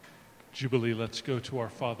Jubilee, let's go to our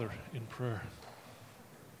Father in prayer.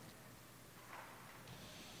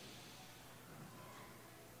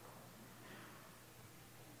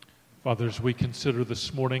 Father, as we consider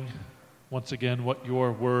this morning, once again, what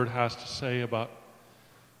your word has to say about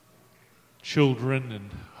children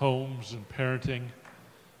and homes and parenting,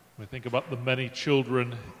 we think about the many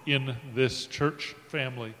children in this church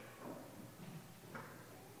family.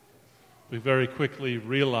 We very quickly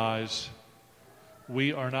realize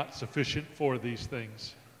we are not sufficient for these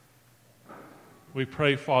things. We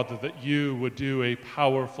pray, Father, that you would do a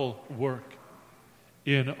powerful work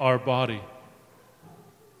in our body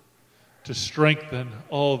to strengthen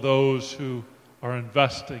all those who are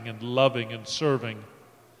investing and loving and serving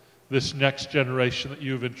this next generation that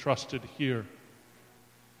you've entrusted here.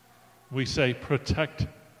 We say, protect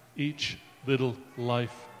each little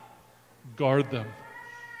life. Guard them.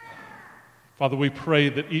 Father, we pray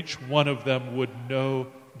that each one of them would know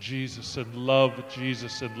Jesus and love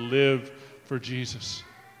Jesus and live for Jesus.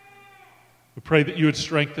 We pray that you would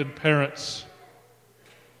strengthen parents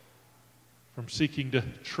from seeking to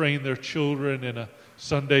train their children in a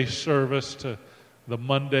Sunday service to the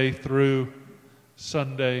Monday through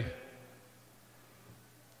Sunday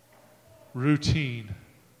routine.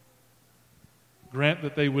 Grant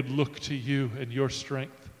that they would look to you and your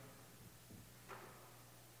strength.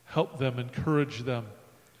 Help them, encourage them,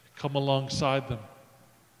 come alongside them.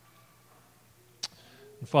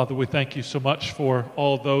 And Father, we thank you so much for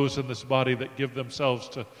all those in this body that give themselves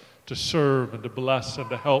to serve and to bless and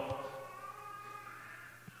to help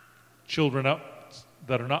children out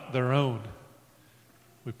that are not their own.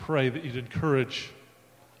 We pray that you'd encourage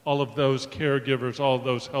all of those caregivers, all of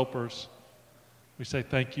those helpers. We say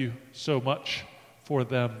thank you so much for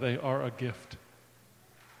them. They are a gift.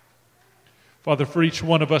 Father, for each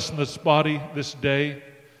one of us in this body this day,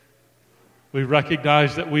 we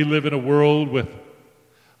recognize that we live in a world with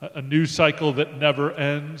a news cycle that never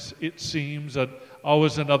ends, it seems, and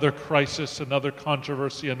always another crisis, another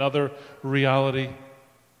controversy, another reality.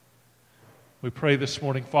 We pray this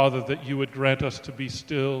morning, Father, that you would grant us to be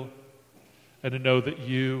still and to know that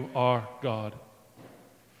you are God.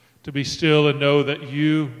 To be still and know that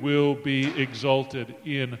you will be exalted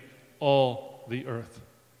in all the earth.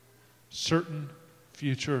 Certain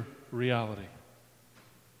future reality.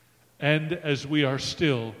 And as we are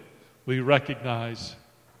still, we recognize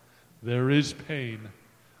there is pain,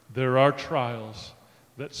 there are trials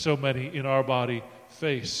that so many in our body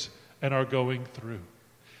face and are going through.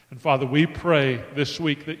 And Father, we pray this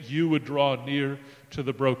week that you would draw near to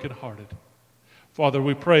the brokenhearted. Father,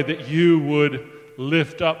 we pray that you would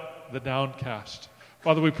lift up the downcast.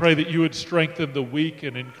 Father, we pray that you would strengthen the weak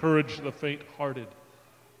and encourage the faint-hearted.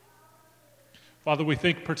 Father, we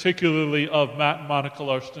think particularly of Matt and Monica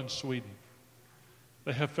Larsson in Sweden.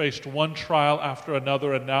 They have faced one trial after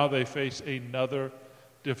another, and now they face another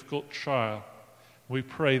difficult trial. We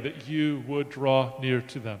pray that you would draw near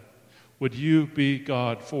to them. Would you be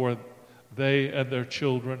God for they and their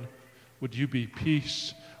children? Would you be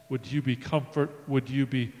peace? Would you be comfort? Would you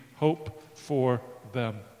be hope for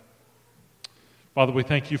them? Father, we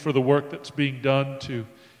thank you for the work that's being done to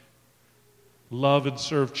love and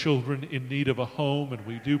serve children in need of a home, and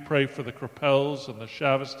we do pray for the Crapels and the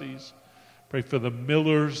Shavesties. Pray for the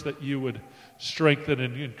Millers that you would strengthen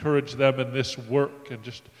and encourage them in this work and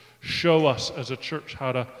just show us as a church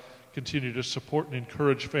how to continue to support and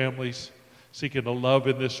encourage families seeking to love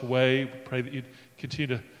in this way. We pray that you'd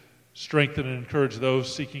continue to strengthen and encourage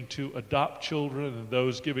those seeking to adopt children and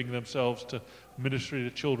those giving themselves to ministry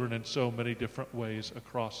to children in so many different ways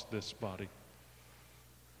across this body.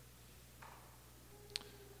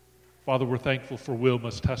 Father, we're thankful for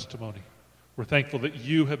Wilma's testimony. We're thankful that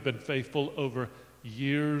you have been faithful over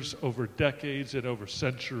years, over decades, and over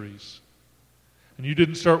centuries. And you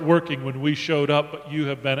didn't start working when we showed up, but you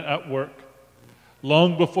have been at work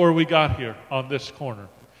long before we got here on this corner.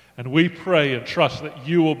 And we pray and trust that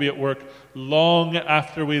you will be at work long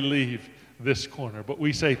after we leave this corner. But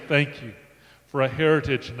we say thank you for a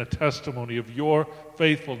heritage and a testimony of your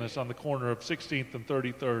faithfulness on the corner of 16th and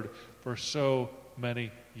 33rd for so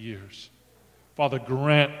many years. Father,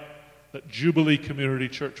 grant that Jubilee Community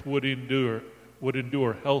Church would endure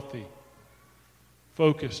healthy,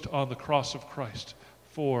 focused on the cross of Christ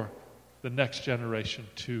for the next generation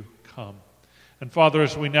to come. And Father,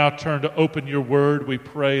 as we now turn to open your word, we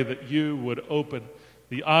pray that you would open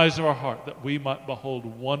the eyes of our heart that we might behold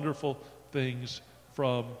wonderful things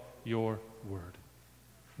from your word.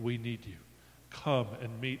 We need you. Come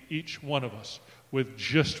and meet each one of us with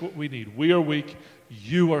just what we need. We are weak.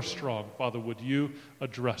 You are strong. Father, would you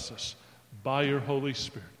address us by your Holy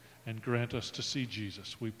Spirit and grant us to see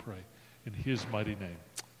Jesus, we pray. in his mighty name.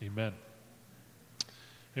 Amen.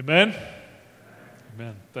 Amen.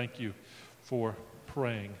 Amen. Thank you for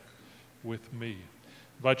praying with me.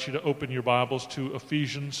 I invite you to open your Bibles to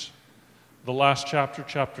Ephesians, the last chapter,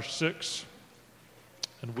 chapter 6.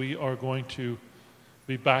 And we are going to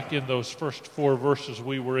be back in those first 4 verses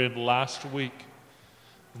we were in last week.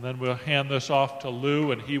 And then we'll hand this off to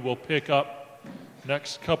Lou, and he will pick up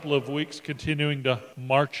next couple of weeks, continuing to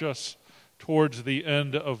march us towards the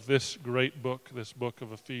end of this great book, this book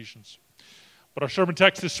of Ephesians. But our sermon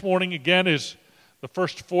text this morning, again, is the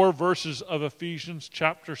first 4 verses of Ephesians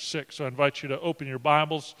chapter 6. So I invite you to open your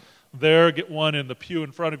Bibles there, get one in the pew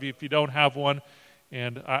in front of you if you don't have one,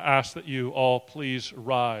 and I ask that you all please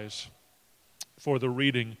rise for the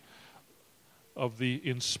reading of the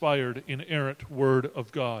inspired, inerrant Word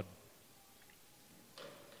of God.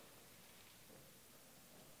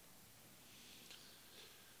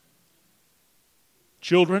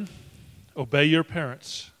 Children, obey your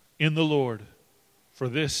parents in the Lord, for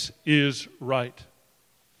this is right.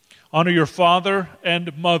 Honor your father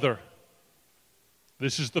and mother.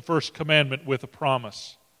 This is the first commandment with a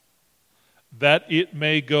promise, that it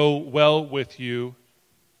may go well with you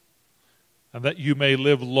and that you may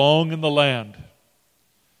live long in the land.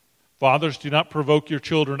 Fathers, do not provoke your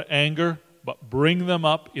children to anger, but bring them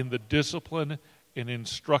up in the discipline and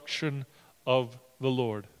instruction of the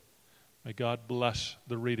Lord. May God bless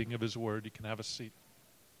the reading of his word. You can have a seat.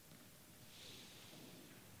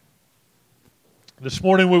 This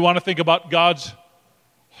morning we want to think about God's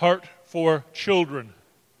heart for children.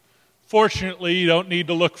 Fortunately, you don't need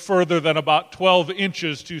to look further than about 12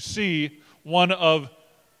 inches to see one of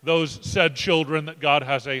those said children that God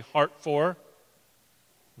has a heart for.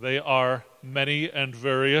 They are many and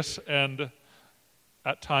various, and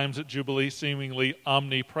at times at Jubilee seemingly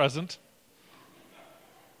omnipresent.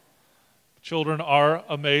 Children are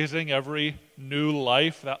amazing. Every new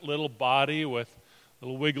life, that little body with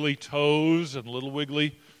little wiggly toes and little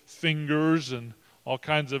wiggly fingers and all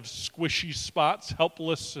kinds of squishy spots,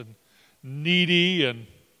 helpless and needy and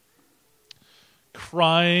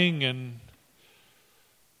crying and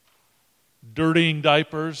dirtying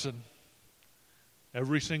diapers, and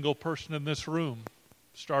every single person in this room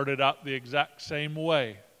started out the exact same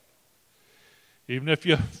way. Even if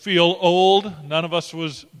you feel old, none of us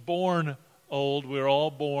was born old. We were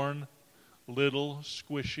all born little,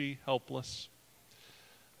 squishy, helpless.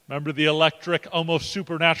 Remember the electric, almost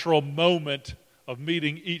supernatural moment of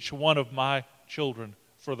meeting each one of my children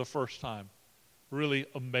for the first time. Really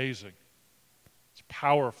amazing. It's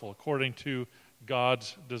powerful according to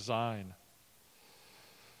God's design.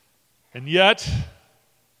 And yet,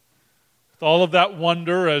 with all of that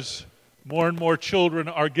wonder, as more and more children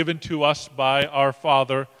are given to us by our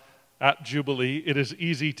Father at Jubilee, it is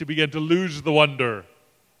easy to begin to lose the wonder.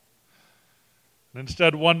 And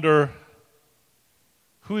instead wonder,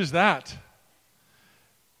 who is that?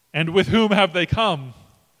 And with whom have they come?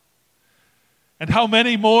 And how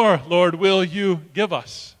many more, Lord, will you give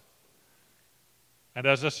us? And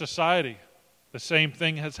as a society, the same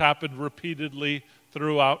thing has happened repeatedly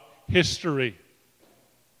throughout history.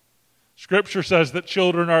 Scripture says that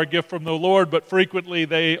children are a gift from the Lord, but frequently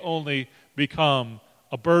they only become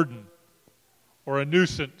a burden or a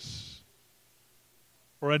nuisance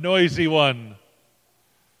or a noisy one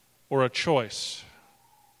or a choice.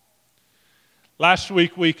 Last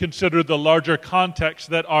week we considered the larger context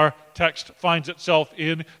that our text finds itself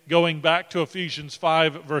in, going back to Ephesians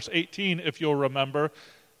 5, verse 18, if you'll remember,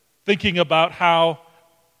 thinking about how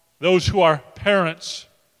those who are parents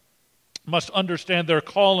must understand their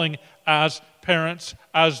calling as parents,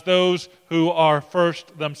 as those who are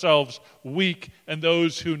first themselves weak and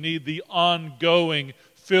those who need the ongoing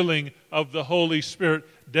filling of the Holy Spirit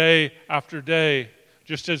day after day,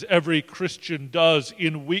 just as every Christian does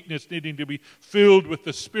in weakness, needing to be filled with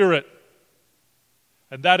the Spirit.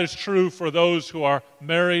 And that is true for those who are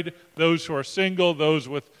married, those who are single, those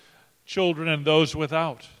with children, and those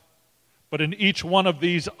without. But in each one of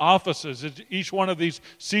these offices, in each one of these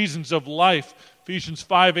seasons of life, Ephesians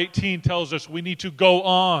 5:18 tells us we need to go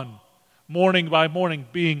on, morning by morning,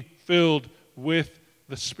 being filled with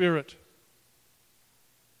the Spirit.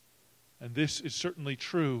 And this is certainly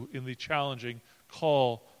true in the challenging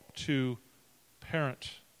call to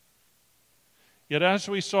parent. Yet as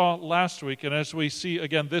we saw last week, and as we see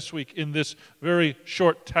again this week in this very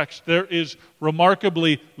short text, there is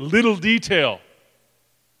remarkably little detail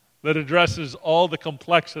that addresses all the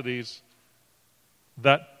complexities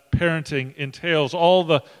that parenting entails, all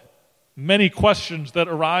the many questions that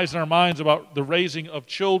arise in our minds about the raising of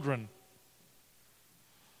children.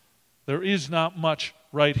 There is not much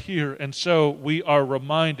right here, and so we are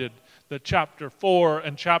reminded the chapter 4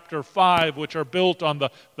 and chapter 5, which are built on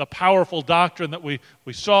the powerful doctrine that we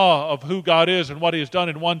saw of who God is and what He has done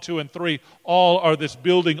in 1, 2, and 3, all are this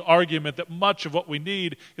building argument that much of what we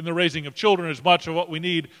need in the raising of children is much of what we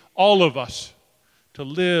need, all of us, to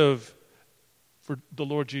live for the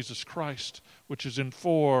Lord Jesus Christ, which is in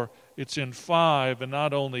 4, it's in 5, and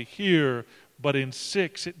not only here, but in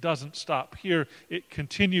 6, it doesn't stop here. It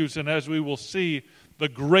continues, and as we will see, the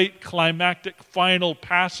great climactic final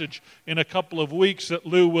passage in a couple of weeks that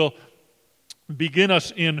Lou will begin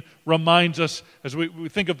us in reminds us, as we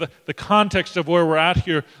think of the context of where we're at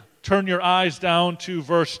here, turn your eyes down to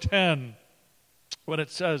verse 10, when it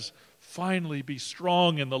says, "Finally be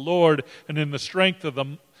strong in the Lord and in the strength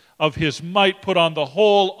of His might, put on the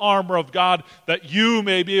whole armor of God, that you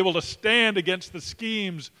may be able to stand against the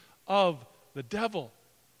schemes of the devil."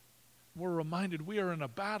 We're reminded we are in a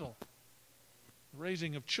battle. The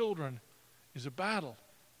raising of children is a battle.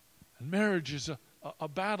 And marriage is a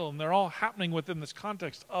battle. And they're all happening within this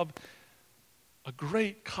context of a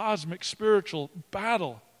great cosmic spiritual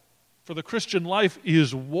battle. For the Christian life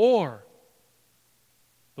is war.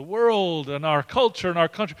 The world and our culture and our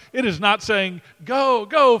country, it is not saying,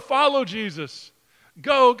 go, follow Jesus.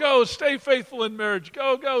 Go, stay faithful in marriage.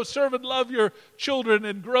 Go, serve and love your children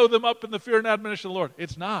and grow them up in the fear and admonition of the Lord.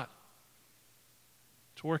 It's not.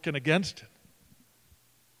 It's working against it.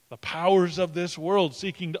 The powers of this world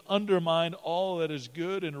seeking to undermine all that is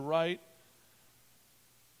good and right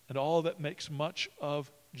and all that makes much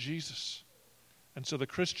of Jesus. And so the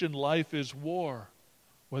Christian life is war,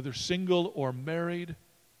 whether single or married,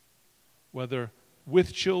 whether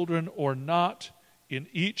with children or not. In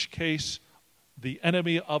each case, the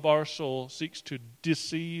enemy of our soul seeks to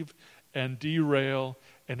deceive and derail,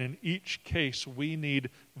 and in each case we need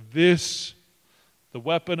this, the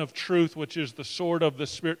weapon of truth, which is the sword of the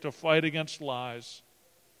Spirit, to fight against lies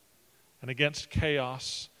and against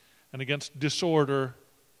chaos and against disorder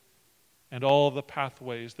and all the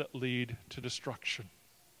pathways that lead to destruction.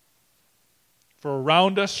 For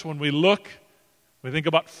around us, when we look, we think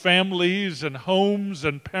about families and homes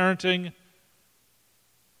and parenting.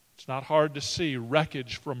 It's not hard to see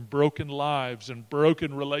wreckage from broken lives and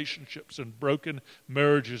broken relationships and broken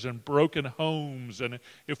marriages and broken homes. And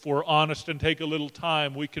if we're honest and take a little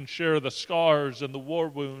time, we can share the scars and the war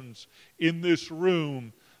wounds in this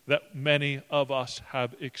room that many of us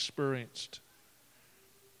have experienced.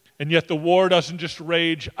 And yet the war doesn't just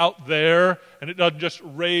rage out there, and it doesn't just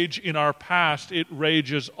rage in our past. It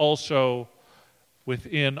rages also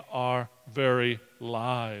within our very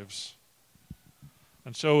lives.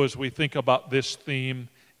 And so as we think about this theme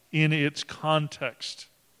in its context,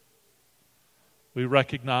 we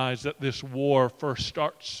recognize that this war first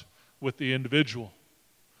starts with the individual,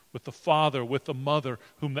 with the father, with the mother,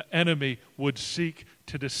 whom the enemy would seek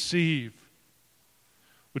to deceive,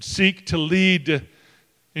 would seek to lead, to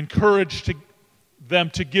encourage them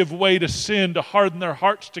to give way to sin, to harden their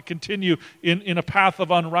hearts, to continue in a path of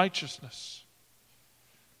unrighteousness.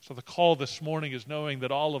 So the call this morning is knowing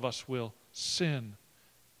that all of us will sin.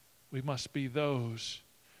 We must be those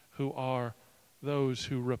who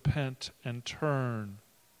repent and turn.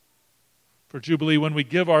 For Jubilee, when we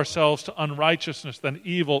give ourselves to unrighteousness, then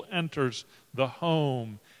evil enters the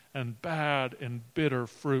home, and bad and bitter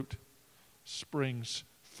fruit springs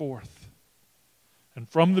forth. And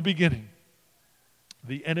from the beginning,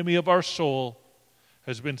 the enemy of our soul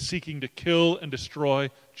has been seeking to kill and destroy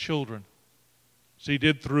children. As he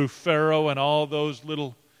did through Pharaoh and all those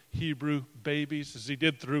little Hebrew babies, as he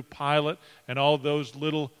did through Pilate and all those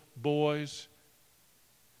little boys,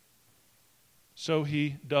 so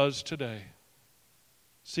he does today,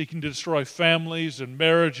 seeking to destroy families and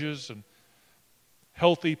marriages and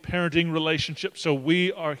healthy parenting relationships. So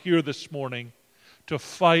we are here this morning to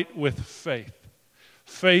fight with faith.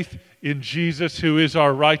 Faith in Jesus, who is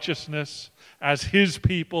our righteousness, as His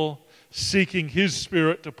people, seeking His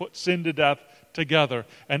Spirit to put sin to death together.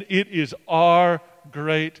 And it is our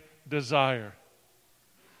great desire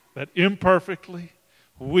that imperfectly,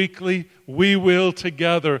 weakly, we will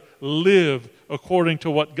together live according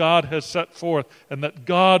to what God has set forth, and that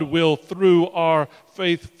God will, through our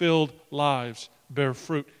faith-filled lives, bear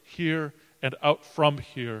fruit here and out from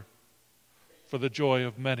here for the joy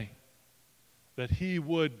of many. That He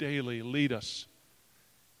would daily lead us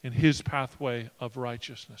in His pathway of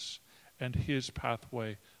righteousness and His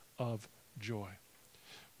pathway of joy.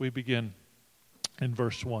 We begin in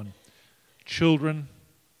verse 1. Children,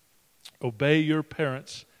 obey your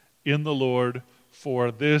parents in the Lord,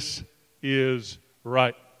 for this is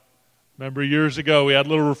right. Remember years ago we had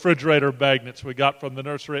little refrigerator magnets we got from the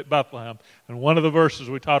nursery at Bethlehem, and one of the verses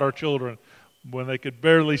we taught our children when they could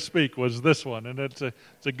barely speak was this one. And it's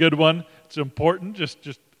a good one. It's important,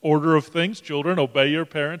 just order of things. Children, obey your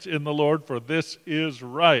parents in the Lord, for this is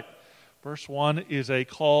right. Verse 1 is a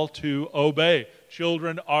call to obey.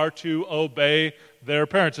 Children are to obey their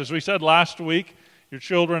parents. As we said last week, your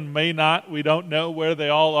children may not, we don't know where they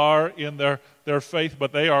all are in their faith,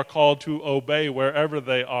 but they are called to obey wherever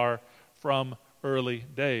they are from early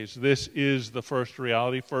days. This is the first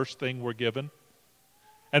reality, first thing we're given.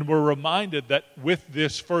 And we're reminded that with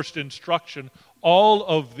this first instruction, all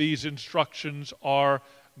of these instructions are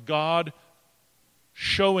God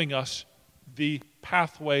showing us the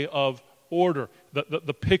pathway of order,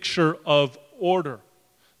 the picture of order.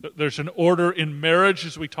 There's an order in marriage,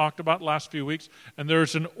 as we talked about last few weeks, and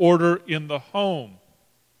there's an order in the home.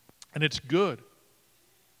 And it's good.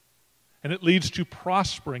 And it leads to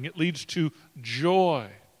prospering. It leads to joy.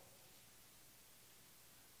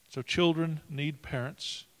 So children need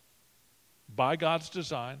parents by God's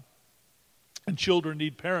design, and children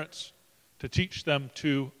need parents to teach them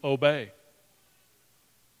to obey.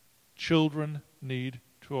 Children need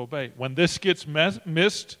to obey. When this gets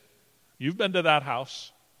missed, you've been to that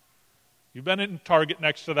house. You've been in Target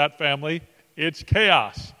next to that family. It's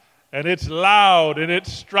chaos, and it's loud, and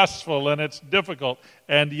it's stressful, and it's difficult.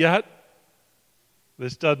 And yet,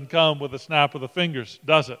 this doesn't come with a snap of the fingers,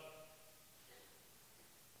 does it?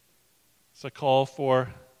 It's a call for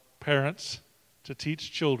parents to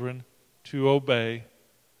teach children to obey.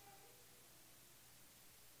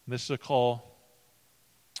 And this is a call,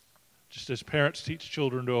 just as parents teach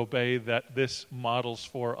children to obey, that this models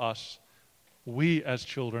for us. We as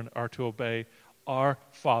children are to obey our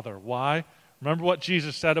Father. Why? Remember what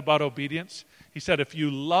Jesus said about obedience? He said, if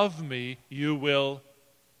you love me, you will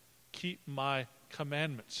keep my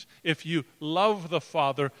commandments. If you love the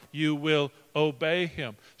Father, you will obey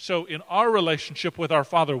him. So in our relationship with our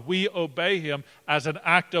Father, we obey him as an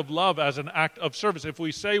act of love, as an act of service. If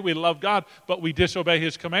we say we love God, but we disobey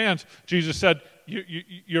his commands, Jesus said,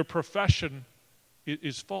 your profession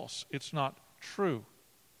is false. It's not true.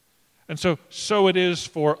 And so it is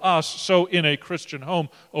for us. So in a Christian home,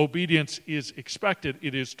 obedience is expected.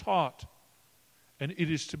 It is taught. And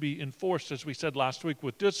it is to be enforced, as we said last week,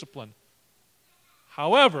 with discipline.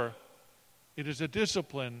 However, it is a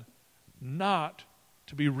discipline not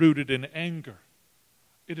to be rooted in anger.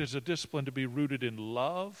 It is a discipline to be rooted in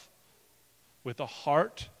love, with a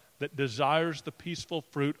heart that desires the peaceful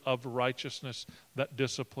fruit of righteousness that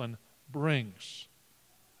discipline brings.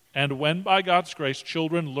 And when, by God's grace,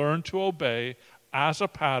 children learn to obey as a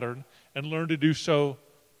pattern and learn to do so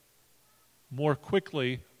more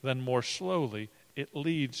quickly than more slowly, it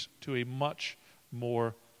leads to a much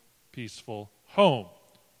more peaceful home.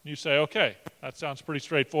 You say, okay, that sounds pretty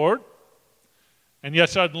straightforward. And yet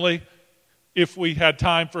suddenly, if we had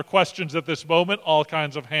time for questions at this moment, all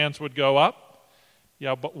kinds of hands would go up.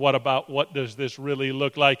 Yeah, but what about what does this really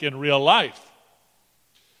look like in real life?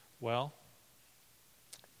 Well,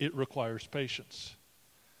 it requires patience.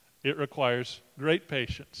 It requires great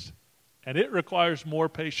patience. And it requires more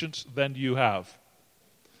patience than you have,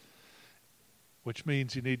 which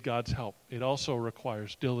means you need God's help. It also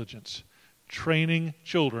requires diligence. Training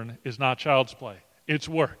children is not child's play. It's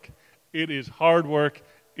work. It is hard work.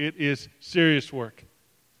 It is serious work.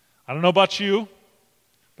 I don't know about you,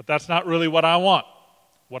 but that's not really what I want.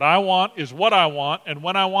 What I want is what I want, and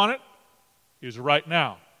when I want it is right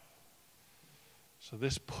now. So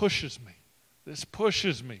this pushes me. This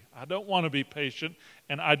pushes me. I don't want to be patient,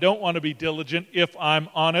 and I don't want to be diligent if I'm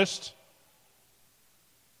honest.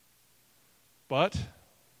 But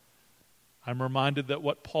I'm reminded that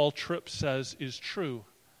what Paul Tripp says is true.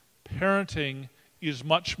 Parenting is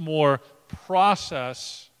much more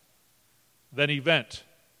process than event.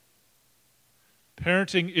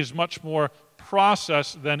 Parenting is much more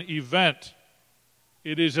process than event.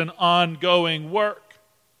 It is an ongoing work.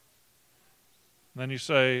 And then you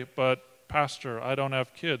say, but Pastor, I don't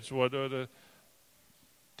have kids.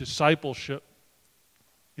 Discipleship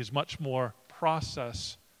is much more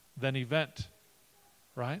process than event,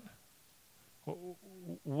 right?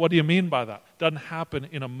 What do you mean by that? It doesn't happen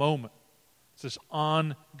in a moment. It's this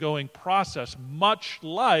ongoing process, much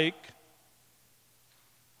like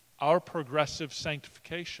our progressive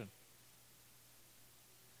sanctification.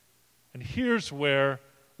 And here's where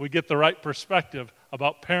we get the right perspective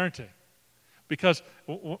about parenting. Because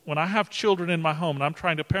when I have children in my home and I'm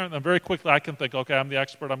trying to parent them, very quickly I can think, okay, I'm the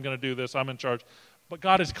expert, I'm going to do this, I'm in charge. But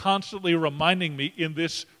God is constantly reminding me in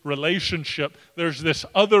this relationship, there's this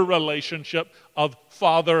other relationship of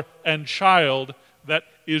father and child that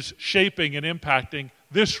is shaping and impacting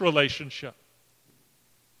this relationship.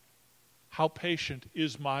 How patient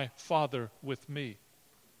is my Father with me?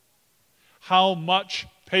 How much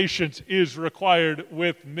patience is required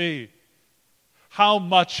with me? How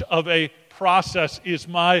much of a process is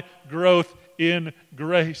my growth in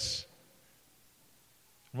grace?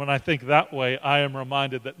 When I think that way, I am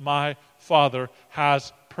reminded that my Father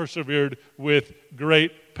has persevered with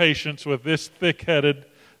great patience with this thick-headed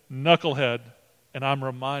knucklehead, and I'm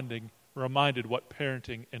reminded what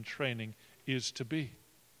parenting and training is to be.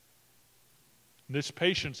 This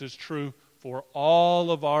patience is true for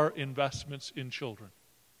all of our investments in children,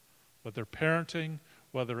 whether parenting,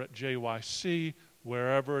 whether at JYC,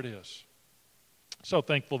 wherever it is. So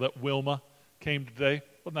thankful that Wilma came today.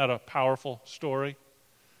 Wasn't that a powerful story?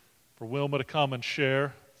 For Wilma to come and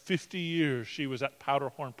share. 50 years she was at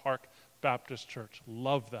Powderhorn Park Baptist Church.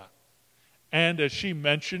 Love that. And as she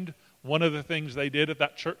mentioned, one of the things they did at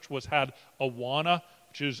that church was had Awana,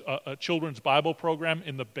 which is a children's Bible program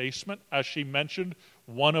in the basement. As she mentioned,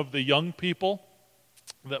 one of the young people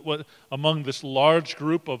that was among this large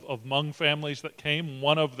group of Hmong families that came,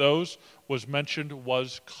 one of those was mentioned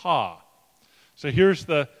was Ka. So here's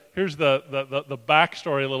the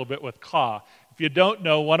backstory a little bit with Ka. If you don't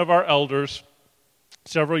know, one of our elders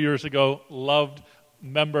several years ago loved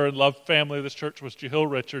family of this church was Jehiel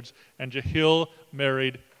Richards, and Jehiel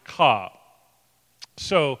married Ka.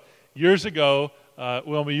 So years ago,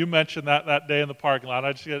 Wilma, you mentioned that day in the parking lot.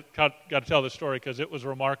 I just got to tell this story because it was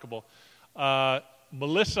remarkable.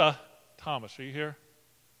 Melissa Thomas, are you here?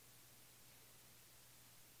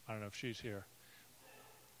 I don't know if she's here.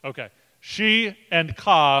 Okay. She and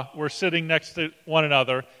Ka were sitting next to one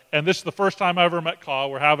another, and this is the first time I ever met Ka.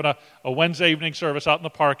 We're having a Wednesday evening service out in the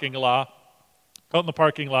parking lot,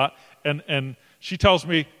 and she tells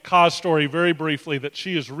me Ka's story very briefly, that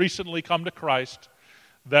she has recently come to Christ,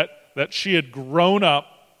 that she had grown up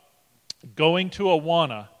going to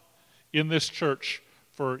Awana in this church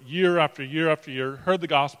for year after year after year, heard the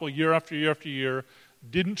gospel year after year after year,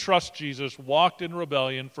 didn't trust Jesus, walked in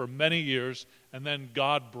rebellion for many years, and then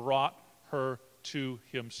God brought her to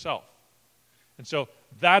himself. And so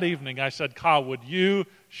that evening I said, Ka, would you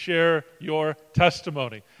share your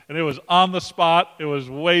testimony? And it was on the spot. It was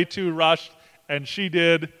way too rushed, and she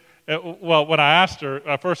did. Well, when I asked her,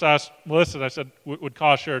 I first asked Melissa, and I said, would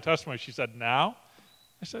Ka share her testimony? She said, now?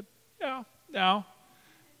 I said, yeah, now.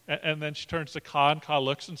 And then she turns to Ka, and Ka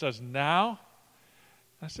looks and says, now?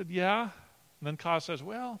 I said, yeah. And then Ka says,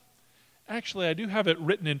 well, actually, I do have it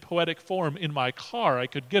written in poetic form in my car. I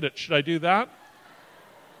could get it. Should I do that?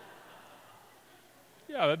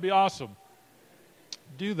 Yeah, that'd be awesome.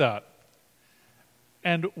 Do that.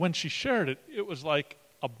 And when she shared it, it was like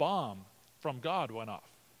a bomb from God went off.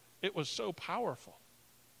 It was so powerful.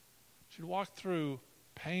 She'd walked through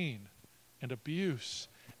pain and abuse,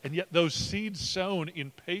 and yet those seeds sown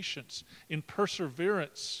in patience, in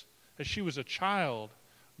perseverance, as she was a child,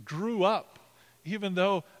 grew up, even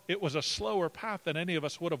though it was a slower path than any of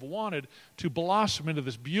us would have wanted, to blossom into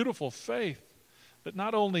this beautiful faith that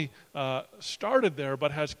not only started there,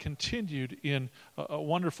 but has continued in a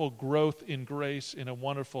wonderful growth in grace, in a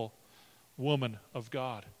wonderful woman of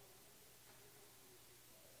God.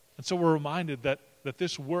 And so we're reminded that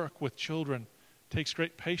this work with children takes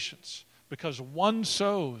great patience, because one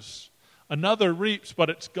sows, another reaps, but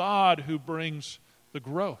it's God who brings the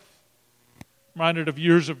growth. Reminded of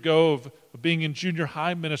years ago of being in junior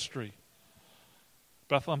high ministry,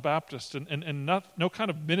 Bethlehem Baptist, and no kind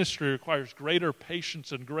of ministry requires greater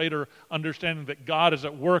patience and greater understanding that God is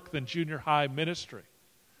at work than junior high ministry,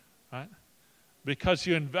 right? Because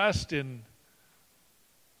you invest in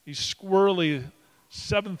these squirrely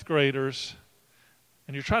seventh graders,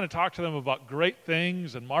 and you're trying to talk to them about great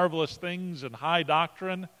things and marvelous things and high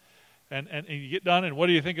doctrine, and you get done, and what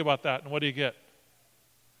do you think about that? And what do you get?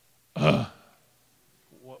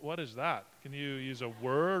 What is that? Can you use a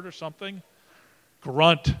word or something?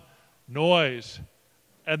 Grunt, noise.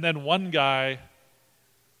 And then one guy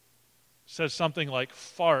says something like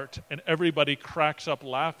fart, and everybody cracks up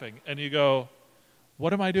laughing. And you go,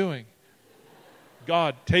 what am I doing?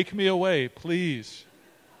 God, take me away, please.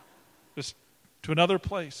 Just to another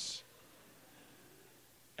place.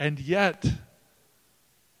 And yet,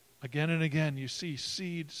 again and again, you see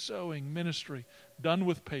seed sowing ministry done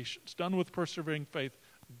with patience, done with persevering faith.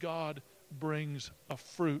 God brings a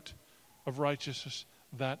fruit of righteousness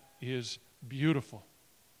that is beautiful.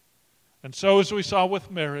 And so as we saw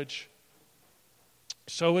with marriage,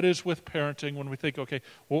 so it is with parenting when we think, okay,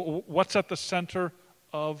 what's at the center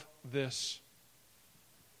of this?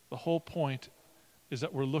 The whole point is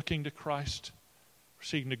that we're looking to Christ. We're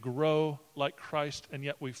seeking to grow like Christ, and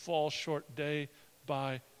yet we fall short day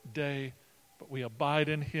by day But we abide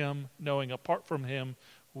in him, knowing apart from him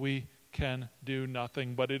we can do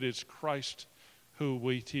nothing. But it is Christ who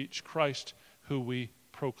we teach, Christ who we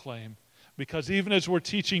proclaim. Because even as we're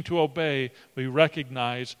teaching to obey, we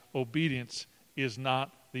recognize obedience is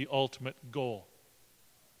not the ultimate goal.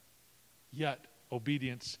 Yet,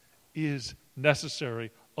 obedience is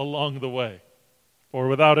necessary along the way. For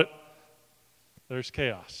without it, there's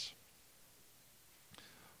chaos.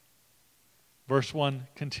 Verse 1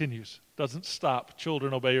 continues. Doesn't stop.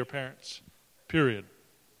 Children, obey your parents. Period.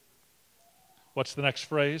 What's the next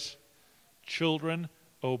phrase? Children,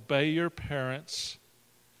 obey your parents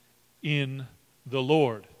in the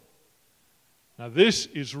Lord. Now this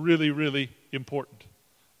is really, really important.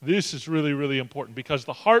 This is really, really important because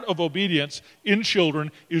the heart of obedience in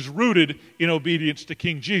children is rooted in obedience to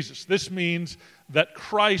King Jesus. This means that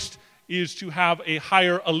Christ is to have a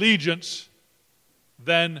higher allegiance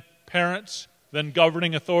than parents, than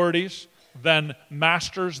governing authorities, than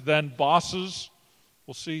masters, than bosses.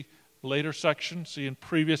 We'll see later section, see in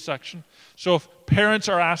previous section. So if parents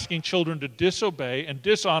are asking children to disobey and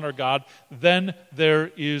dishonor God, then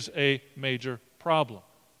there is a major problem.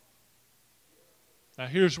 Now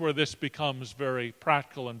here's where this becomes very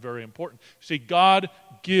practical and very important. See, God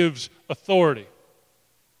gives authority.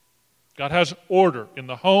 God has order in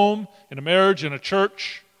the home, in a marriage, in a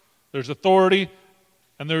church. There's authority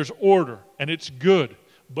and there's order, and it's good.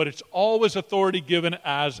 But it's always authority given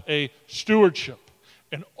as a stewardship,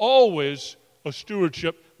 and always a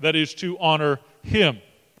stewardship that is to honor Him.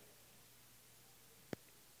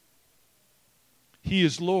 He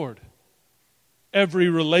is Lord. Every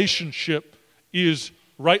relationship is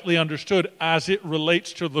rightly understood as it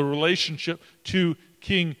relates to the relationship to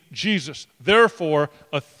King Jesus. Therefore,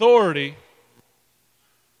 authority,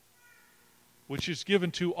 which is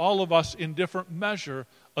given to all of us in different measure,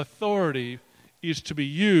 authority is to be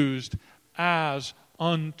used as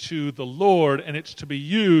unto the Lord, and it's to be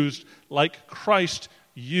used like Christ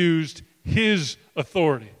used His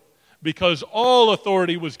authority. Because all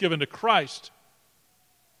authority was given to Christ,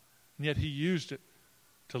 and yet He used it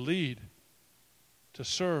to lead, to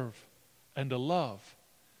serve, and to love.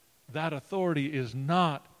 That authority is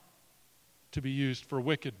not to be used for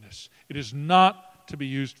wickedness. It is not to be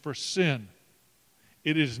used for sin.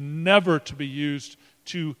 It is never to be used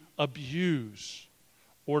to abuse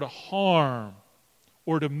or to harm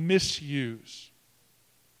or to misuse.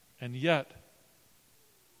 And yet,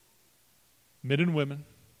 men and women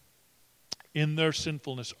in their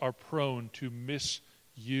sinfulness are prone to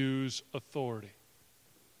misuse authority.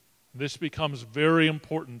 This becomes very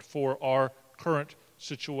important for our current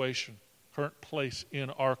situation, current place in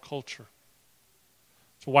our culture.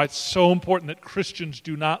 That's why it's so important that Christians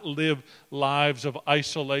do not live lives of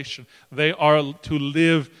isolation. They are to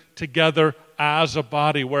live together as a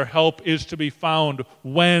body where help is to be found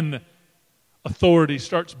when authority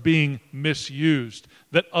starts being misused,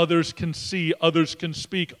 that others can see, others can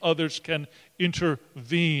speak, others can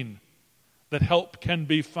intervene, that help can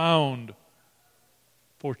be found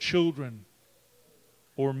for children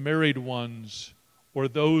or married ones or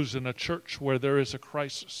those in a church where there is a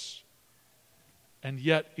crisis. And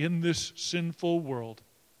yet, in this sinful world,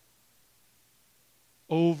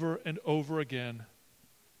 over and over again,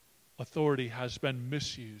 authority has been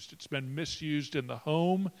misused. It's been misused in the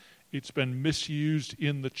home. It's been misused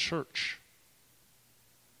in the church.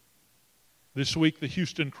 This week, the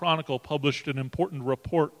Houston Chronicle published an important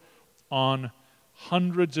report on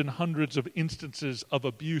hundreds and hundreds of instances of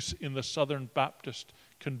abuse in the Southern Baptist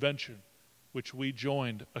Convention, which we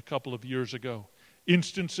joined a couple of years ago.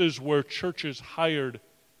 Instances where churches hired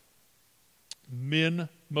men,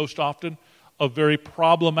 most often, of very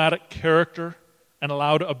problematic character and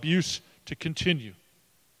allowed abuse to continue.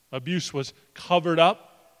 Abuse was covered up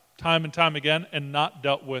time and time again and not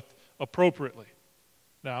dealt with appropriately.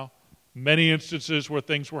 Now, many instances where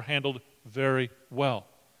things were handled very well,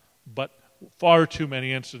 but far too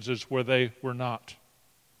many instances where they were not.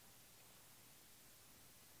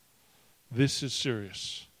 This is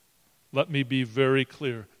serious. Let me be very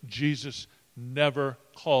clear. Jesus never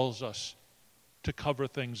calls us to cover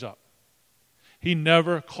things up. He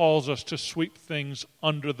never calls us to sweep things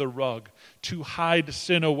under the rug, to hide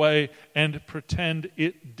sin away and pretend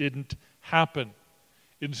it didn't happen.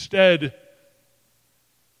 Instead,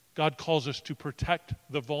 God calls us to protect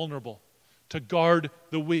the vulnerable, to guard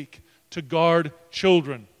the weak, to guard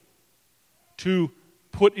children, to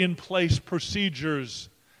put in place procedures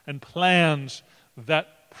and plans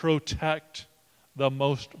that protect the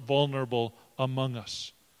most vulnerable among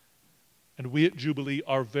us. And we at Jubilee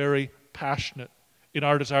are very passionate in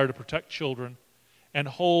our desire to protect children and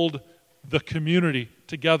hold the community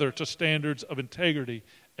together to standards of integrity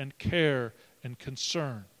and care and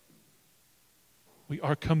concern. We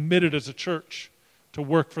are committed as a church to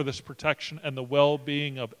work for this protection and the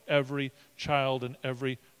well-being of every child and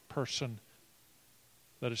every person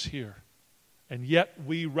that is here. And yet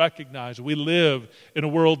we recognize we live in a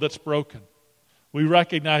world that's broken. We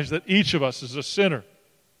recognize that each of us is a sinner.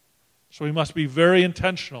 So we must be very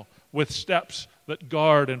intentional with steps that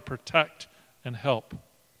guard and protect and help.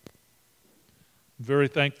 I'm very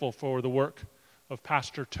thankful for the work of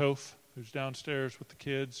Pastor Toph, who's downstairs with the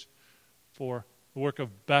kids, for the work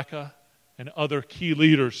of Becca and other key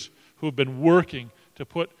leaders who have been working to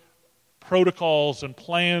put protocols and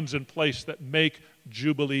plans in place that make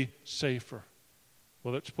Jubilee safer.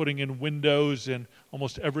 Whether it's putting in windows in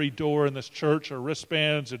almost every door in this church, or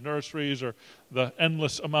wristbands in nurseries, or the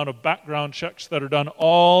endless amount of background checks that are done,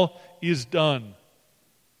 all is done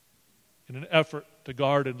in an effort to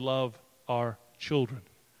guard and love our children.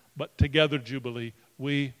 But together, Jubilee,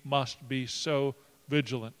 we must be so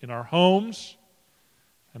vigilant in our homes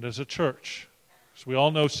and as a church. Because we all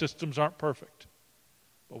know systems aren't perfect.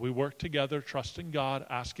 But we work together, trusting God,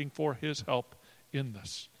 asking for His help in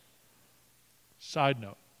this. Side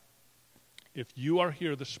note, if you are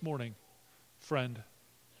here this morning, friend,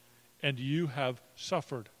 and you have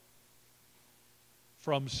suffered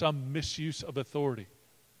from some misuse of authority,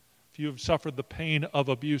 if you have suffered the pain of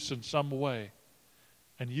abuse in some way,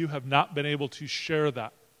 and you have not been able to share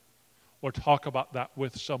that or talk about that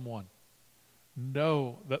with someone,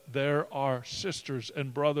 know that there are sisters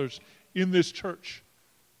and brothers in this church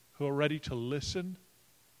who are ready to listen,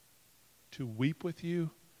 to weep with you,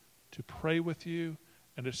 to pray with you,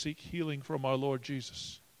 and to seek healing from our Lord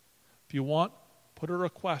Jesus. If you want, put a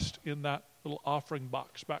request in that little offering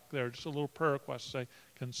box back there, just a little prayer request. Say,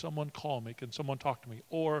 can someone call me? Can someone talk to me?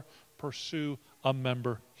 Or pursue a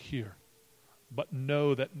member here. But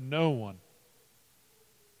know that no one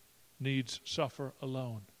needs suffer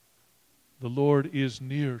alone. The Lord is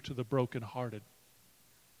near to the brokenhearted.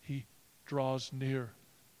 He draws near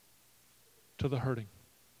to the hurting.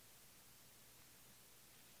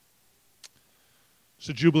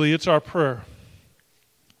 So Jubilee, it's our prayer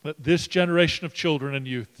that this generation of children and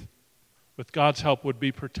youth, with God's help, would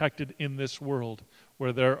be protected in this world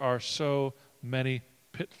where there are so many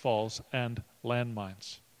pitfalls and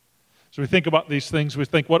landmines. So we think about these things. We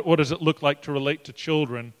think, what does it look like to relate to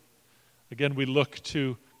children? Again, we look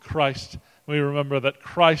to Christ. We remember that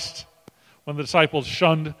Christ, when the disciples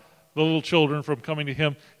shunned the little children from coming to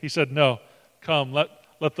Him, He said, no, come, let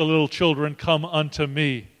the little children come unto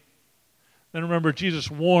me. Then remember,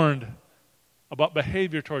 Jesus warned about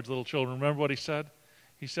behavior towards little children. Remember what He said?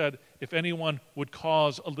 He said, if anyone would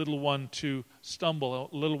cause a little one to stumble,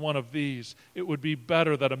 a little one of these, it would be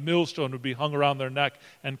better that a millstone would be hung around their neck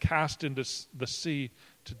and cast into the sea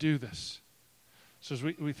to do this. So as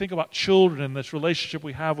we think about children and this relationship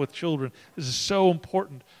we have with children, this is so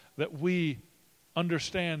important that we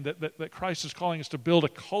understand that Christ is calling us to build a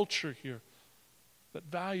culture here that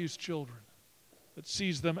values children, that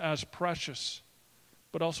sees them as precious,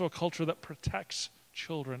 but also a culture that protects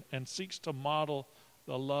children and seeks to model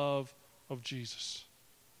the love of Jesus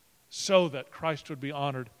so that Christ would be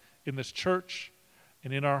honored in this church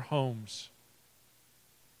and in our homes,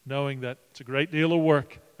 knowing that it's a great deal of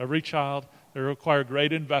work. Every child, they require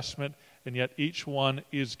great investment, and yet each one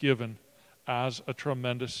is given as a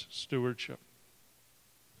tremendous stewardship.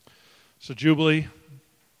 So Jubilee,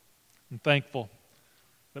 I'm thankful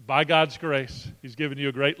that by God's grace, He's given you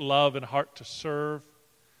a great love and heart to serve.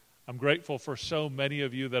 I'm grateful for so many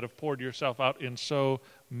of you that have poured yourself out in so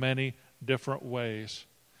many different ways.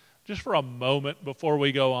 Just for a moment before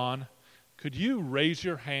we go on, could you raise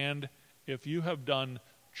your hand if you have done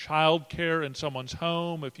child care in someone's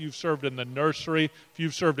home, if you've served in the nursery, if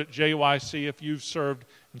you've served at JYC, if you've served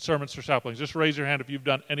in Sermons for Saplings? Just raise your hand if you've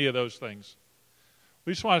done any of those things.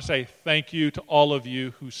 We just want to say thank you to all of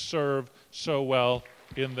you who serve so well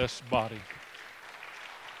in this body.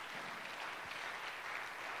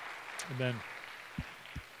 Amen.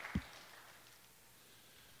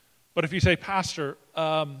 But if you say, Pastor,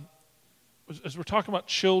 as we're talking about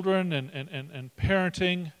children and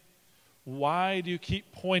parenting, why do you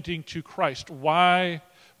keep pointing to Christ? Why,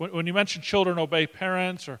 when you mention children obey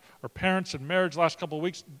parents or parents in marriage the last couple of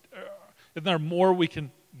weeks, isn't there more we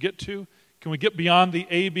can get to? Can we get beyond the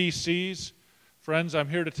ABCs? Friends, I'm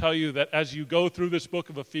here to tell you that as you go through this book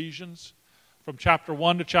of Ephesians, from chapter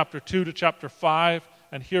 1 to chapter 2 to chapter 5,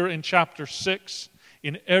 and here in chapter 6,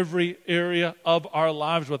 In every area of our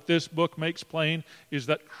lives, what this book makes plain is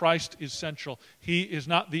that Christ is central. He is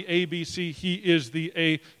not the ABC, He is the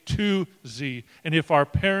A to Z. And if our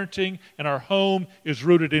parenting and our home is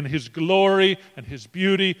rooted in His glory and His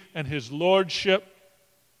beauty and His lordship,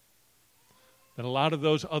 then a lot of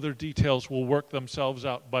those other details will work themselves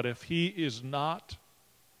out. But if He is not,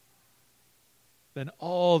 then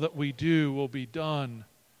all that we do will be done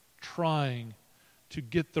trying to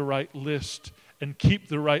get the right list and keep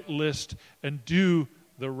the right list and do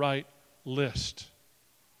the right list.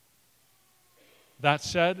 That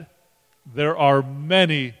said, there are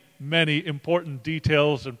many, many important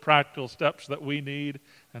details and practical steps that we need,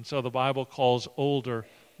 and so the Bible calls older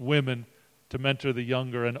women to mentor the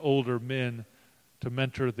younger and older men to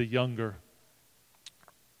mentor the younger.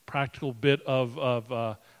 Practical bit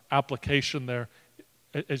of application there.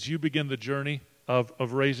 As you begin the journey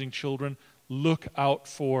of raising children, look out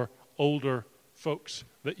for older folks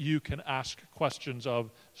that you can ask questions of.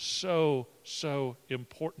 So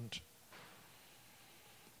important.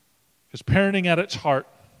 Because parenting at its heart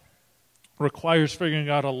requires figuring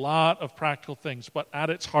out a lot of practical things, but at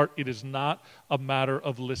its heart, it is not a matter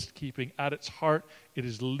of list keeping. At its heart, it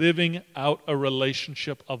is living out a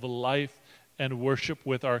relationship of life and worship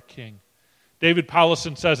with our King. David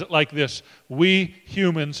Powlison says it like this: we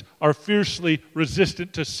humans are fiercely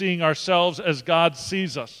resistant to seeing ourselves as God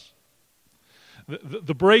sees us.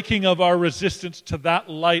 The breaking of our resistance to that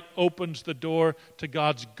light opens the door to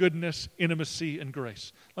God's goodness, intimacy, and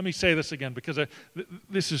grace. Let me say this again, because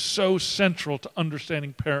this is so central to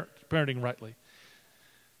understanding parenting rightly.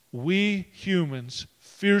 We humans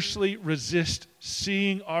fiercely resist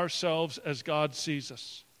seeing ourselves as God sees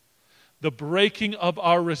us. The breaking of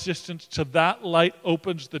our resistance to that light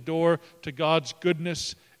opens the door to God's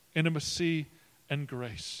goodness, intimacy, and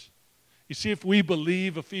grace. You see, if we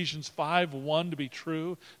believe Ephesians 5:1 to be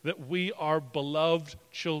true, that we are beloved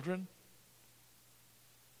children,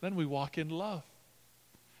 then we walk in love.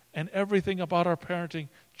 And everything about our parenting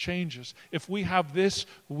changes. If we have this,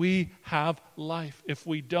 we have life. If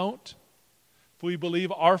we don't, if we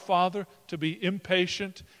believe our Father to be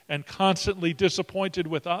impatient and constantly disappointed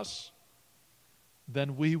with us,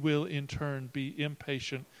 then we will in turn be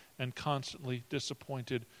impatient and constantly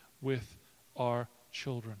disappointed with our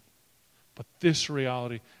children. But this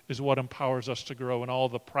reality is what empowers us to grow in all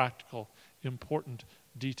the practical, important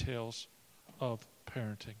details of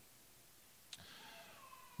parenting.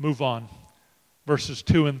 Move on. Verses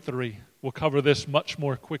 2 and 3. We'll cover this much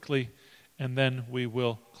more quickly, and then we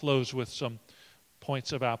will close with some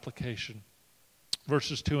points of application.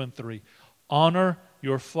 Verses 2 and 3. Honor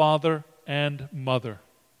your father and mother.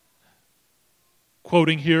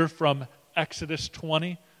 Quoting here from Exodus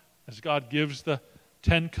 20, as God gives the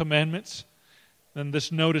 10 commandments, then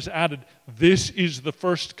this note is added: this is the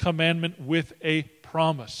first commandment with a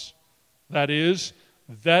promise. That is,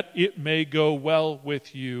 that it may go well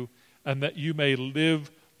with you and that you may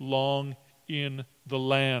live long in the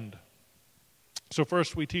land. So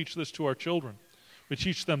first we teach this to our children. We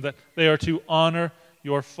teach them that they are to honor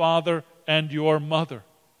your father and your mother.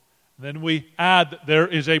 Then we add that there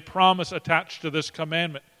is a promise attached to this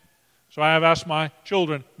commandment. So I have asked my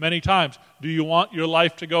children many times, do you want your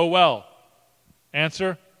life to go well?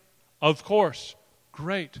 Answer, of course.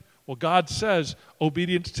 Great. Well, God says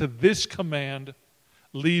obedience to this command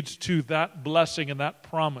leads to that blessing and that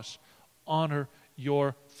promise. Honor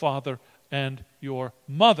your father and your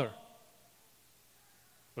mother.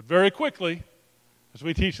 But very quickly, as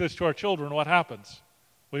we teach this to our children, what happens?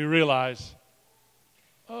 We realize,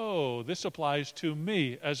 oh, this applies to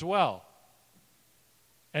me as well.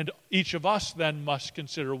 And each of us then must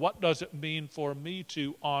consider, what does it mean for me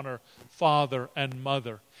to honor father and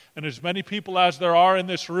mother? And as many people as there are in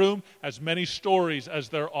this room, as many stories as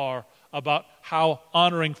there are about how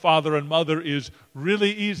honoring father and mother is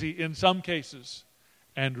really easy in some cases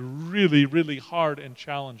and really, really hard and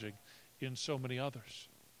challenging in so many others.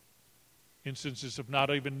 Instances of not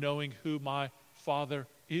even knowing who my father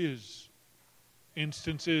is.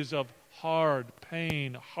 Instances of hard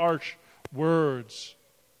pain, harsh words.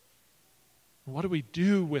 What do we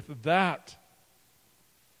do with that?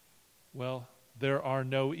 Well, there are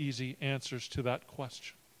no easy answers to that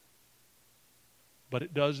question. But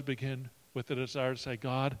it does begin with the desire to say,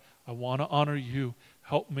 God, I want to honor you.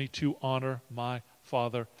 Help me to honor my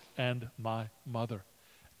father and my mother.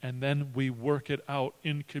 And then we work it out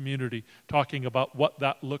in community, talking about what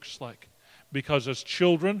that looks like. Because as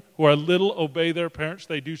children who are little obey their parents,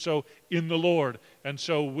 they do so in the Lord. And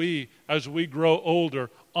so we, as we grow older,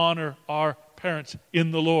 honor our parents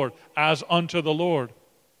in the Lord, as unto the Lord.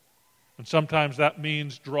 And sometimes that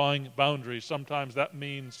means drawing boundaries. Sometimes that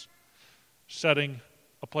means setting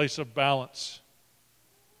a place of balance.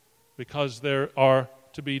 Because there are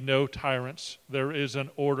to be no tyrants, there is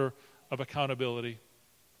an order of accountability.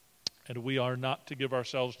 And we are not to give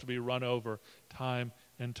ourselves to be run over time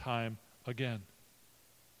and time again.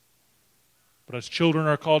 But as children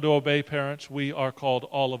are called to obey parents, we are called,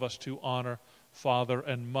 all of us, to honor father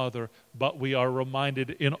and mother. But we are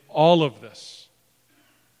reminded in all of this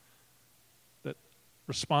that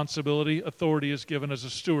responsibility, authority is given as a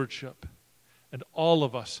stewardship. And all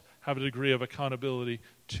of us have a degree of accountability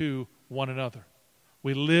to one another.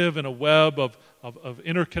 We live in a web of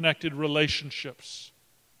interconnected relationships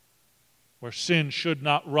where sin should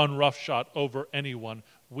not run roughshod over anyone.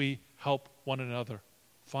 We help one another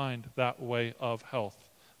find that way of health,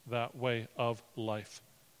 that way of life.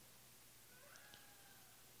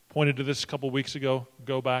 Pointed to this a couple weeks ago.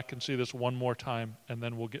 Go back and see this one more time, and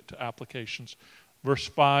then we'll get to applications.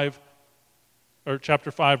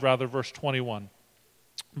 Chapter 5, verse 21.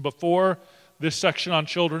 Before this section on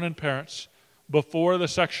children and parents, before the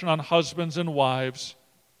section on husbands and wives,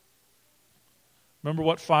 remember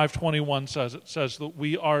what 5:21 says. It says that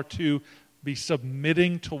we are to be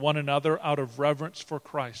submitting to one another out of reverence for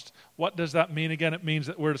Christ. What does that mean again? It means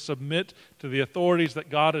that we're to submit to the authorities that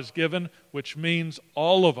God has given, which means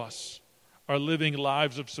all of us are living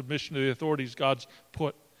lives of submission to the authorities God's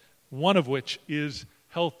put, one of which is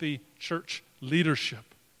healthy church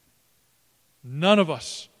leadership. None of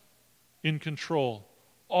us in control,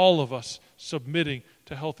 all of us submitting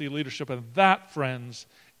to healthy leadership. And that, friends,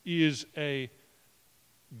 is a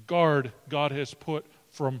guard God has put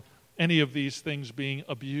from any of these things being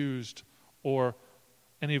abused or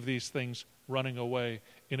any of these things running away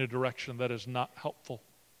in a direction that is not helpful.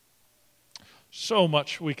 So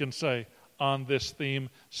much we can say on this theme,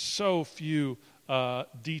 so few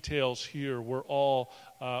details here. We're all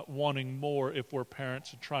wanting more if we're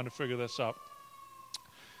parents and trying to figure this out.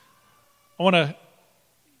 I want to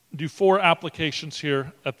do 4 applications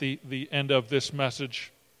here at the end of this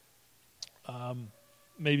message.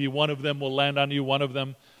 Maybe one of them will land on you. One of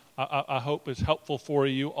them I hope is helpful for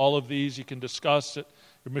you. All of these you can discuss at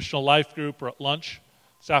your missional life group or at lunch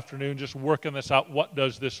this afternoon, just working this out. What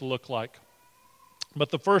does this look like?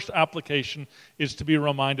 But the first application is to be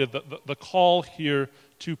reminded that the call here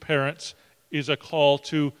to parents is a call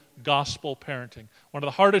to gospel parenting. One of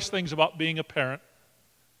the hardest things about being a parent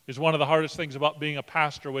is one of the hardest things about being a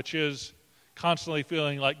pastor, which is constantly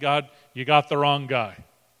feeling like, God, you got the wrong guy.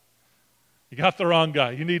 You got the wrong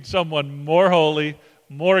guy. You need someone more holy,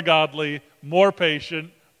 more godly, more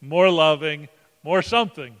patient, more loving, more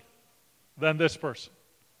something than this person.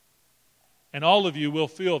 And all of you will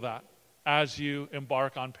feel that as you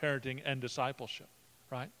embark on parenting and discipleship,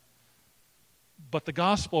 right? But the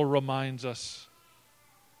gospel reminds us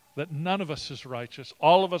that none of us is righteous.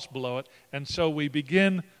 All of us blow it. And so we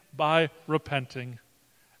begin by repenting.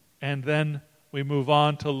 And then we move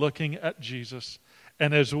on to looking at Jesus.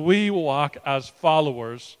 And as we walk as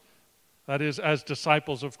followers, that is, as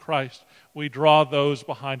disciples of Christ, we draw those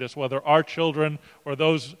behind us, whether our children or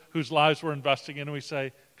those whose lives we're investing in, and we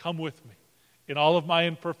say, come with me. In all of my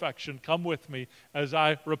imperfection, come with me as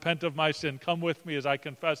I repent of my sin. Come with me as I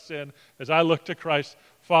confess sin, as I look to Christ.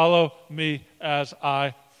 Follow me as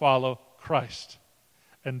I follow Christ.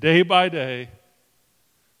 And day by day,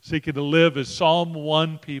 seeking to live as Psalm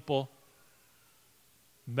 1 people,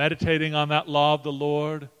 meditating on that law of the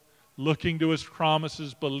Lord, looking to His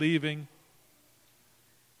promises, believing,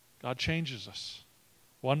 God changes us.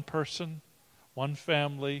 One person, one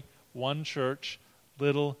family, one church,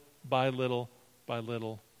 little by little by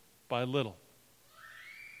little by little.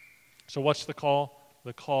 So what's the call?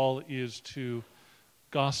 The call is to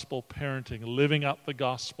gospel parenting, living out the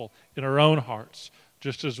gospel in our own hearts,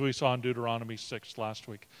 just as we saw in Deuteronomy 6 last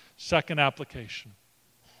week. Second application.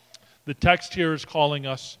 The text here is calling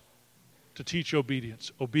us to teach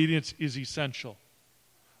obedience. Obedience is essential.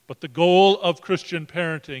 But the goal of Christian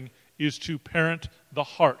parenting is to parent the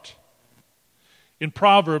heart. In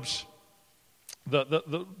Proverbs,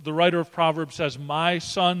 the writer of Proverbs says, "My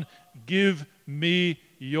son, give me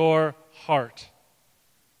your heart."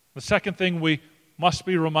 The second thing we must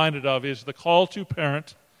be reminded of is the call to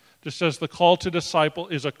parent, just as the call to disciple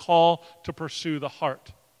is a call to pursue the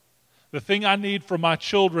heart. The thing I need for my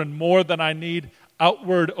children more than I need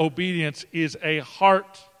outward obedience is a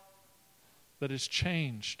heart that is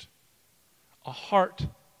changed. A heart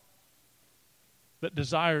that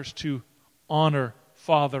desires to honor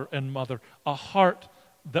father and mother. A heart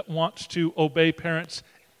that wants to obey parents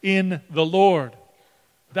in the Lord.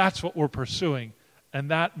 That's what we're pursuing. And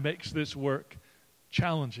that makes this work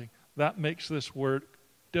challenging. that makes this work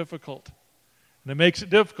difficult. And it makes it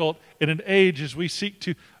difficult in an age as we seek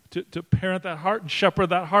to parent that heart and shepherd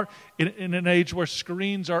that heart in an age where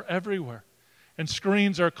screens are everywhere. And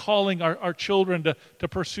screens are calling our children to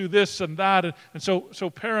pursue this and that. And so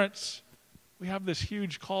parents, we have this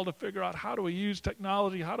huge call to figure out, how do we use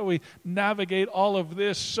technology? How do we navigate all of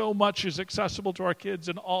this? So much is accessible to our kids,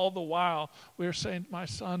 and all the while we are saying, my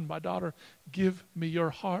son, my daughter, give me your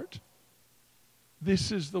heart.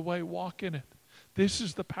 This is the way, walk in it. This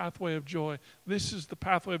is the pathway of joy. This is the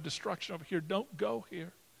pathway of destruction over here. Don't go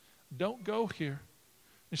here. Don't go here.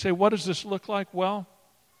 You say, what does this look like? Well,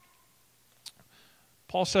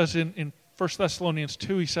 Paul says in 1 Thessalonians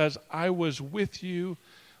 2, he says, I was with you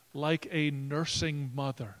like a nursing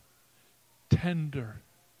mother, tender,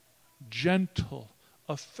 gentle,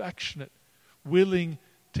 affectionate, willing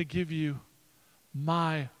to give you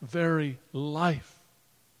my very life.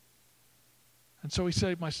 And so he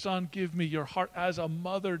said, my son, give me your heart as a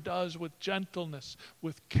mother does, with gentleness,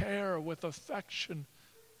 with care, with affection,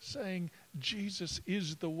 saying, Jesus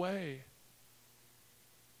is the way.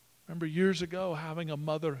 Remember years ago having a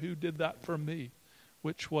mother who did that for me,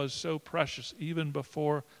 which was so precious even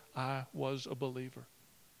before I was a believer.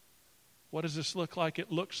 What does this look like?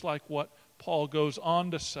 It looks like what Paul goes on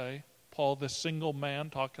to say. Paul, this single man,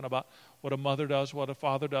 talking about what a mother does, what a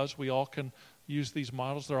father does. We all can use these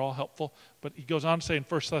models. They're all helpful. But he goes on to say in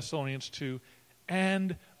 1 Thessalonians 2,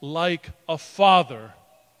 and like a father,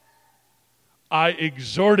 I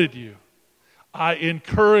exhorted you, I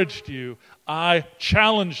encouraged you, I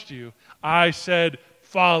challenged you, I said,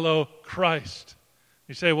 follow Christ.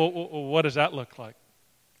 You say, well, what does that look like?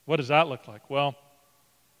 What does that look like? Well,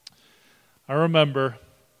 I remember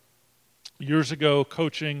years ago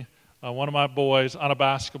coaching one of my boys on a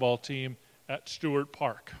basketball team at Stewart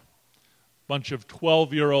Park. Bunch of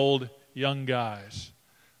 12-year-old young guys.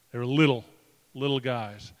 They were little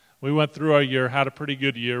guys. We went through our year, had a pretty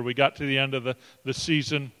good year. We got to the end of the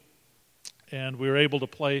season, and we were able to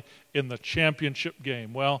play in the championship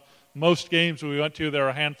game. Well, most games we went to, there were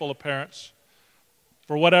a handful of parents.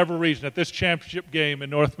 For whatever reason, at this championship game in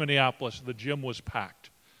North Minneapolis, the gym was packed.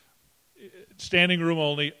 Standing room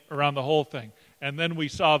only around the whole thing. And then we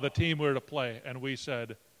saw the team we were to play, and we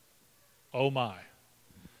said, oh my.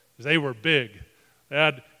 They were big. They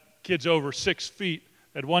had kids over 6 feet.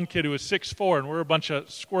 They had one kid who was 6'4", and we're a bunch of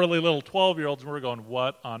squirrely little 12-year-olds, and we're going,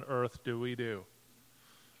 what on earth do we do?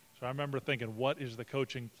 So I remember thinking, what is the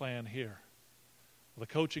coaching plan here? Well,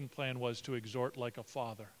 the coaching plan was to exhort like a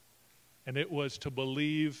father. And it was to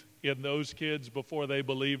believe in those kids before they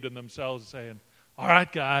believed in themselves, saying, all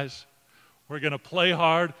right, guys, we're going to play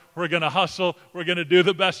hard. We're going to hustle. We're going to do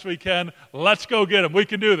the best we can. Let's go get them. We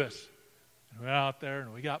can do this. And we went out there,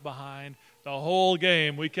 and we got behind. The whole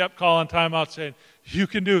game, we kept calling timeout saying, you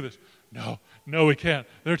can do this. No, we can't.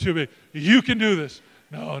 They're too big. You can do this.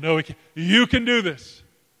 No, we can't. You can do this.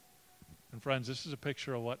 And friends, this is a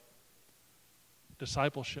picture of what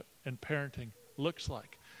discipleship and parenting looks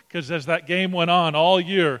like. Because as that game went on all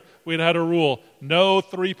year, we'd had a rule, no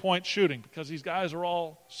three-point shooting, because these guys are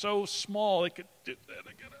all so small, they could do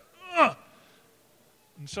that.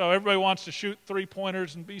 And so everybody wants to shoot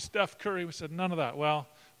three-pointers and be Steph Curry. We said, none of that. Well,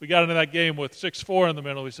 we got into that game with 6'4" in the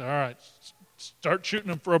middle. We said, all right, start shooting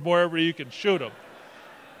them from wherever you can shoot them.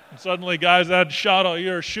 And suddenly guys that had shot all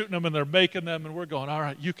year are shooting them, and they're making them, and we're going, all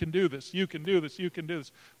right, you can do this, you can do this, you can do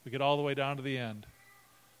this. We get all the way down to the end.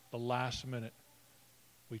 The last minute,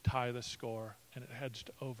 we tie the score, and it heads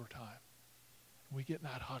to overtime. We get in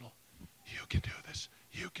that huddle. You can do this.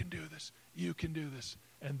 You can do this. You can do this.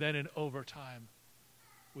 And then in overtime,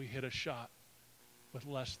 we hit a shot with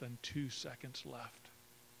less than 2 seconds left.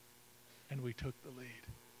 And we took the lead.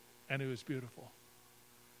 And it was beautiful.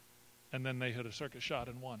 And then they hit a circus shot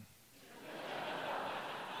and won.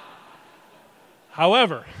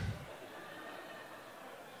 However,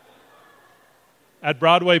 at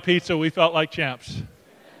Broadway Pizza, we felt like champs.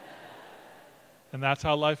 And that's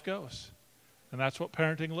how life goes. And that's what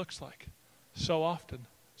parenting looks like. So often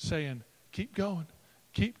saying, keep going,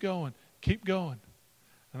 keep going, keep going.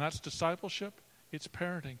 And that's discipleship. It's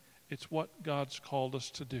parenting. It's what God's called us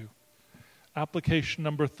to do. Application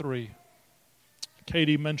number 3.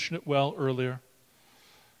 Katie mentioned it well earlier.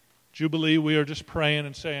 Jubilee, we are just praying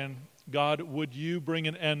and saying, God, would you bring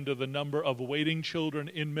an end to the number of waiting children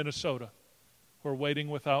in Minnesota who are waiting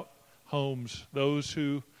without homes, those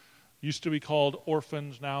who used to be called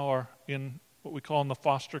orphans, now are in what we call in the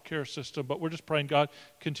foster care system. But we're just praying, God,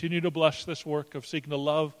 continue to bless this work of seeking to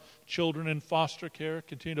love children in foster care.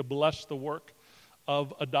 Continue to bless the work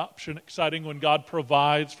of adoption. Exciting when God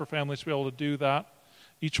provides for families to be able to do that.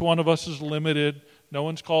 Each one of us is limited No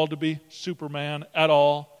one's called to be Superman at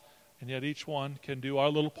all, and yet each one can do our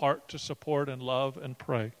little part to support and love and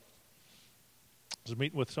pray. I was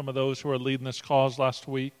meeting with some of those who are leading this cause last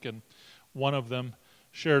week, and one of them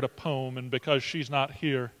shared a poem, and because she's not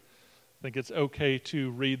here, I think it's okay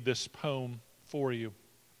to read this poem for you.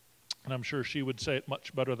 And I'm sure she would say it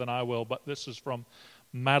much better than I will, but this is from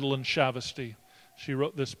Madeline Shavesty. She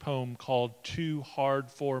wrote this poem called Too Hard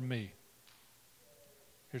for Me.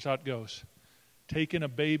 Here's how it goes. Taking a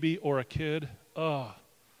baby or a kid,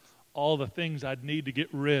 all the things I'd need to get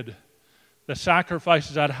rid, the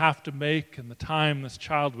sacrifices I'd have to make, and the time this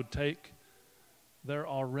child would take. They're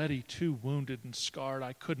already too wounded and scarred.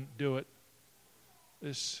 I couldn't do it.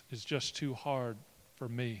 This is just too hard for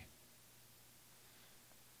me.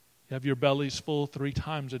 You have your bellies full 3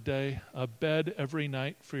 times a day, a bed every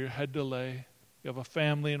night for your head to lay. You have a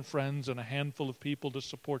family and friends and a handful of people to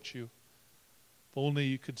support you. If only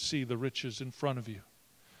you could see the riches in front of you.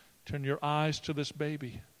 Turn your eyes to this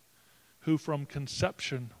baby who from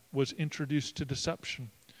conception was introduced to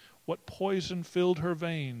deception. What poison filled her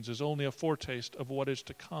veins is only a foretaste of what is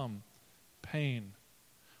to come, pain.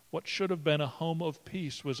 What should have been a home of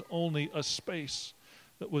peace was only a space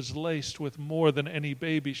that was laced with more than any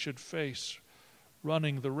baby should face,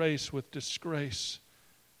 running the race with disgrace.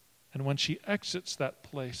 And when she exits that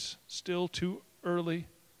place, still too early,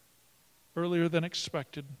 earlier than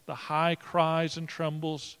expected, the high cries and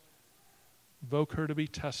trembles evoke her to be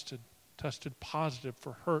tested positive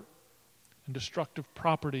for hurt and destructive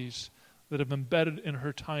properties that have embedded in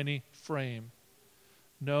her tiny frame.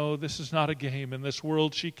 No, this is not a game. In this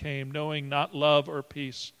world she came, knowing not love or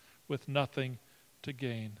peace, with nothing to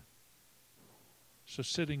gain. So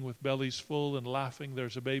sitting with bellies full and laughing,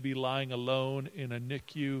 there's a baby lying alone in a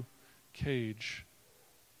NICU cage.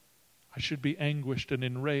 I should be anguished and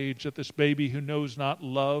enraged that this baby who knows not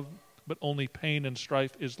love, but only pain and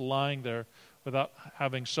strife, is lying there without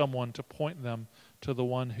having someone to point them to the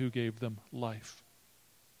one who gave them life.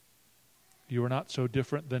 You are not so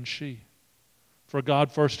different than she. For when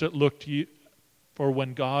God first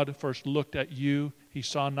looked at you, he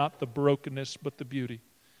saw not the brokenness but the beauty.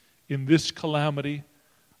 In this calamity,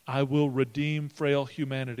 I will redeem frail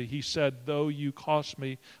humanity. He said, though you cost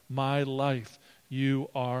me my life, you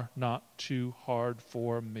are not too hard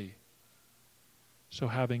for me. So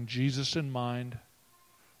having Jesus in mind,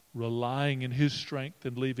 relying in his strength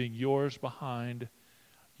and leaving yours behind,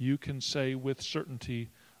 you can say with certainty,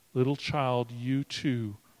 little child, you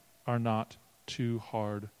too are not too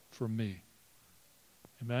hard for me.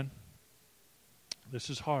 Amen? This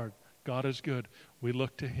is hard. God is good. We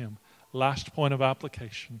look to him. Last point of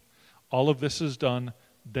application. All of this is done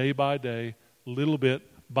day by day, little bit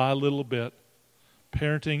by little bit.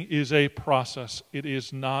 Parenting is a process. It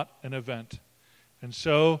is not an event. And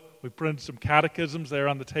so we printed some catechisms there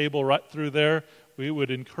on the table right through there. We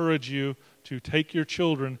would encourage you to take your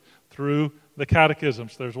children through the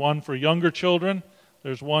catechisms. There's one for younger children.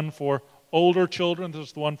 There's one for older children. This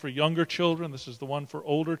is the one for younger children. This is the one for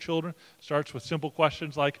older children. Starts with simple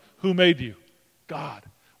questions like, who made you? God.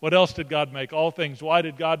 What else did God make? All things. Why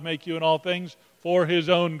did God make you in all things? For his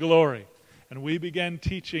own glory. And we began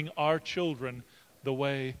teaching our children the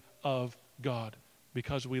way of God,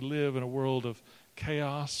 because we live in a world of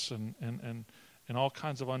chaos and all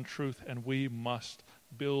kinds of untruth, and we must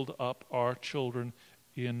build up our children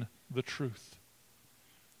in the truth.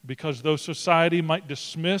 Because though society might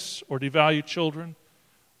dismiss or devalue children,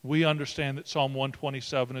 we understand that Psalm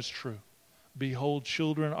 127 is true. Behold,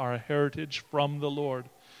 children are a heritage from the Lord.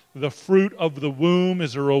 The fruit of the womb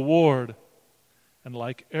is a reward. And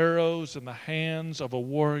like arrows in the hands of a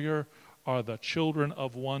warrior are the children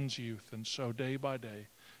of one's youth. And so day by day,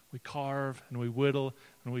 we carve and we whittle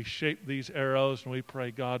and we shape these arrows and we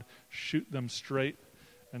pray, God, shoot them straight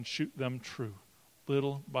and shoot them true,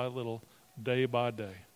 little by little, day by day.